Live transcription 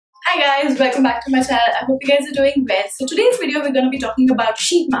Hi guys, welcome back to my channel. I hope you guys are doing well. So today's video we're going to be talking about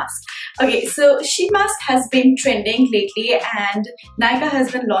sheet mask. Okay, so sheet mask has been trending lately and Nykaa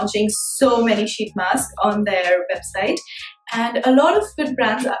has been launching so many sheet masks on their website. And a lot of good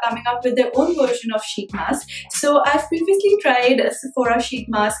brands are coming up with their own version of sheet mask. So I've previously tried a Sephora sheet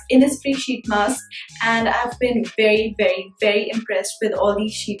mask, Innisfree sheet mask, and I've been very impressed with all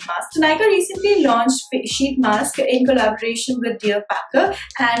these sheet masks. So Nykaa recently launched sheet mask in collaboration with Dear Packer,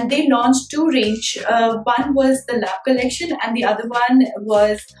 and they launched two range. One was the Love collection and the other one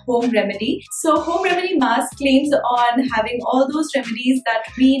was Home Remedy. So Home Remedy mask claims on having all those remedies that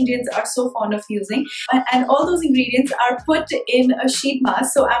we Indians are so fond of using, and all those ingredients are put in a sheet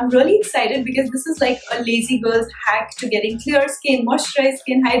mask. So I'm really excited because this is like a lazy girl's hack to getting clear skin, moisturized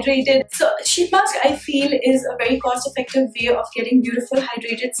skin, hydrated. So sheet mask I feel is a very cost-effective way of getting beautiful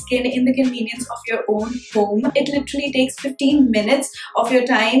hydrated skin in the convenience of your own home. It literally takes 15 minutes of your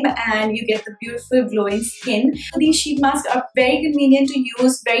time and you get the beautiful glowing skin. These sheet masks are very convenient to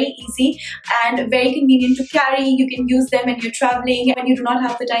use, very easy and very convenient to carry. You can use them when you're traveling. When you do not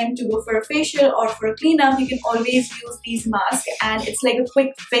have the time to go for a facial or for a cleanup, you can always use these masks and it's like a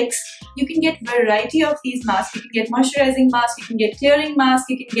quick fix. You can get variety of these masks. You can get moisturizing mask, you can get clearing mask,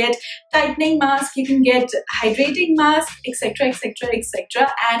 you can get tightening mask, you can get hydrating mask, etc, etc.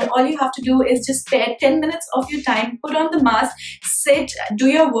 And all you have to do is just spare 10 minutes of your time, put on the mask, sit, do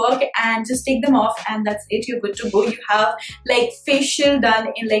your work and just take them off, and that's it. You're good to go. You have like facial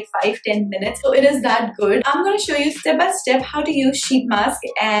done in like 5-10 minutes. So it is that good. I'm going to show you step by step how to use sheet mask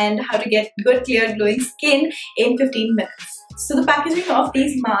and how to get good clear glowing skin in 15 minutes. So the packaging of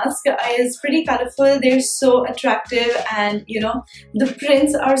these masks is pretty colorful. They're so attractive and you know the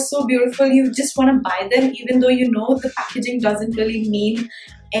prints are so beautiful. You just want to buy them even though you know the packaging doesn't really mean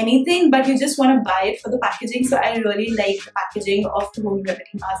anything, but you just want to buy it for the packaging. So I really like the packaging of the Home Remedy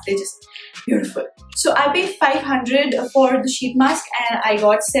mask. They're just beautiful. So I paid 500 for the sheet mask and I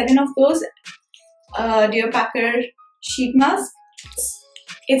got 7 of those Dear Packer sheet masks.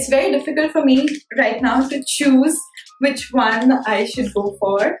 It's very difficult for me right now to choose which one I should go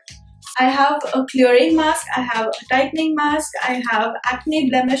for. I have a clearing mask, I have a tightening mask, I have acne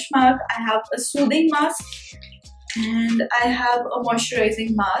blemish mask, I have a soothing mask, and I have a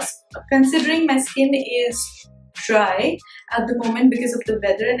moisturizing mask. Considering my skin is dry at the moment because of the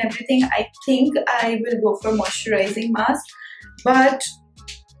weather and everything, I think I will go for moisturizing mask, but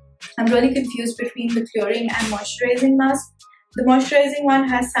I'm really confused between the clearing and moisturizing mask. The moisturizing one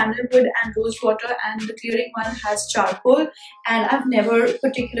has sandalwood and rose water and the clearing one has charcoal, and I've never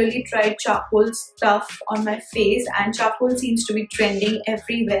particularly tried charcoal stuff on my face, and charcoal seems to be trending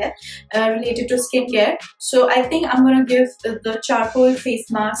everywhere related to skincare. So I think I'm gonna give the charcoal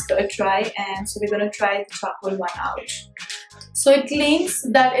face mask a try, and so we're gonna try the charcoal one out. So it claims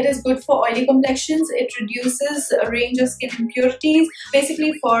that it is good for oily complexions. It reduces a range of skin impurities,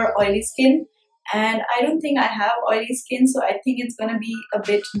 basically for oily skin. And I don't think I have oily skin, so I think it's gonna be a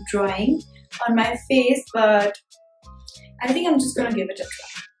bit drying on my face, but I think I'm just gonna give it a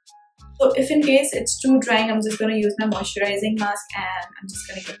try. So if in case it's too drying, I'm just gonna use my moisturizing mask and I'm just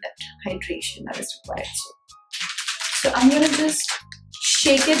gonna get that hydration that is required. So I'm gonna just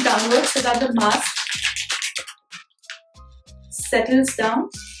shake it downwards so that the mask settles down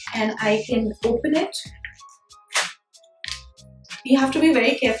and I can open it. You have to be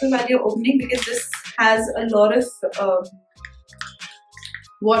very careful while you're opening because this has a lot of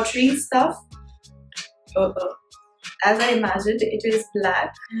watery stuff. As I imagined, it is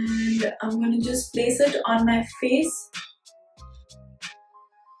black, and I'm going to just place it on my face.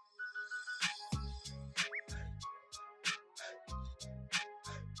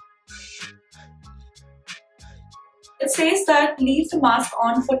 It says that leave the mask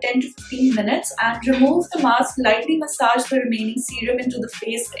on for 10 to 15 minutes and remove the mask, lightly massage the remaining serum into the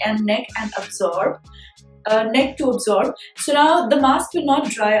face and neck and absorb. Neck to absorb. So now the mask will not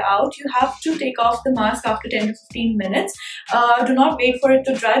dry out. You have to take off the mask after 10 to 15 minutes. Do not wait for it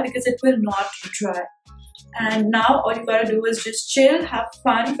to dry because it will not dry. And now all you gotta do is just chill, have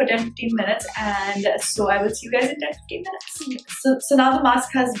fun for 10-15 minutes, and so I will see you guys in 10-15 minutes. So now the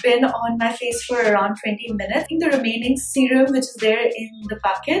mask has been on my face for around 20 minutes. I think the remaining serum which is there in the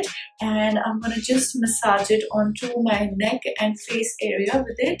packet, and I'm gonna just massage it onto my neck and face area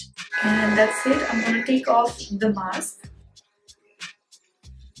with it, and that's it. I'm gonna take off the mask.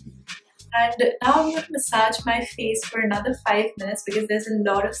 And now I'm going to massage my face for another 5 minutes because there's a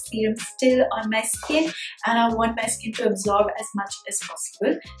lot of serum still on my skin and I want my skin to absorb as much as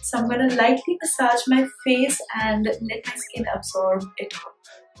possible. So I'm going to lightly massage my face and let my skin absorb it all.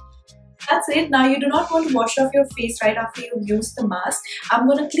 That's it. Now you do not want to wash off your face right after you use the mask. I'm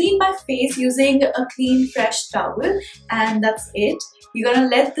gonna clean my face using a clean fresh towel, and that's it. You're gonna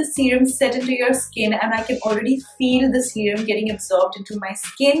let the serum set into your skin, and I can already feel the serum getting absorbed into my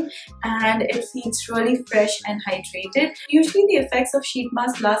skin, and it feels really fresh and hydrated. Usually the effects of sheet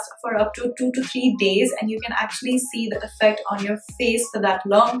mask last for up to 2 to 3 days, and you can actually see the effect on your face for that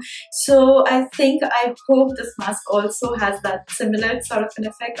long. So I hope this mask also has that similar sort of an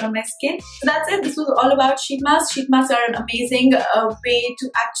effect on my skin. So that's it. This was all about sheet masks. Sheet masks are an amazing way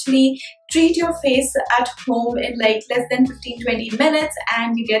to actually treat your face at home in like less than 15-20 minutes,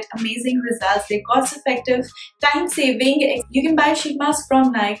 and you get amazing results. They're cost effective, time saving. You can buy sheet masks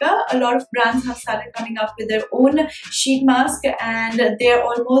from nykaa. A lot of brands have started coming up with their own sheet mask, and they're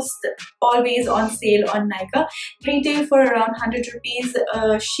almost always on sale on nykaa. Retail for around 100 rupees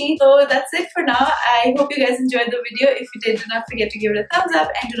a sheet. So that's it for now. I hope you guys enjoyed the video. If you did, do not forget to give it a thumbs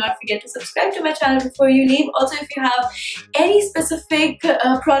up, and do not forget to subscribe to my channel before you leave. Also, if you have any specific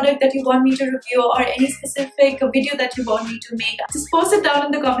product that you want me to review, or any specific video that you want me to make, just post it down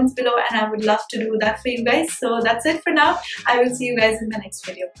in the comments below, and I would love to do that for you guys. So that's it for now. I will see you guys in my next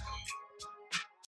video.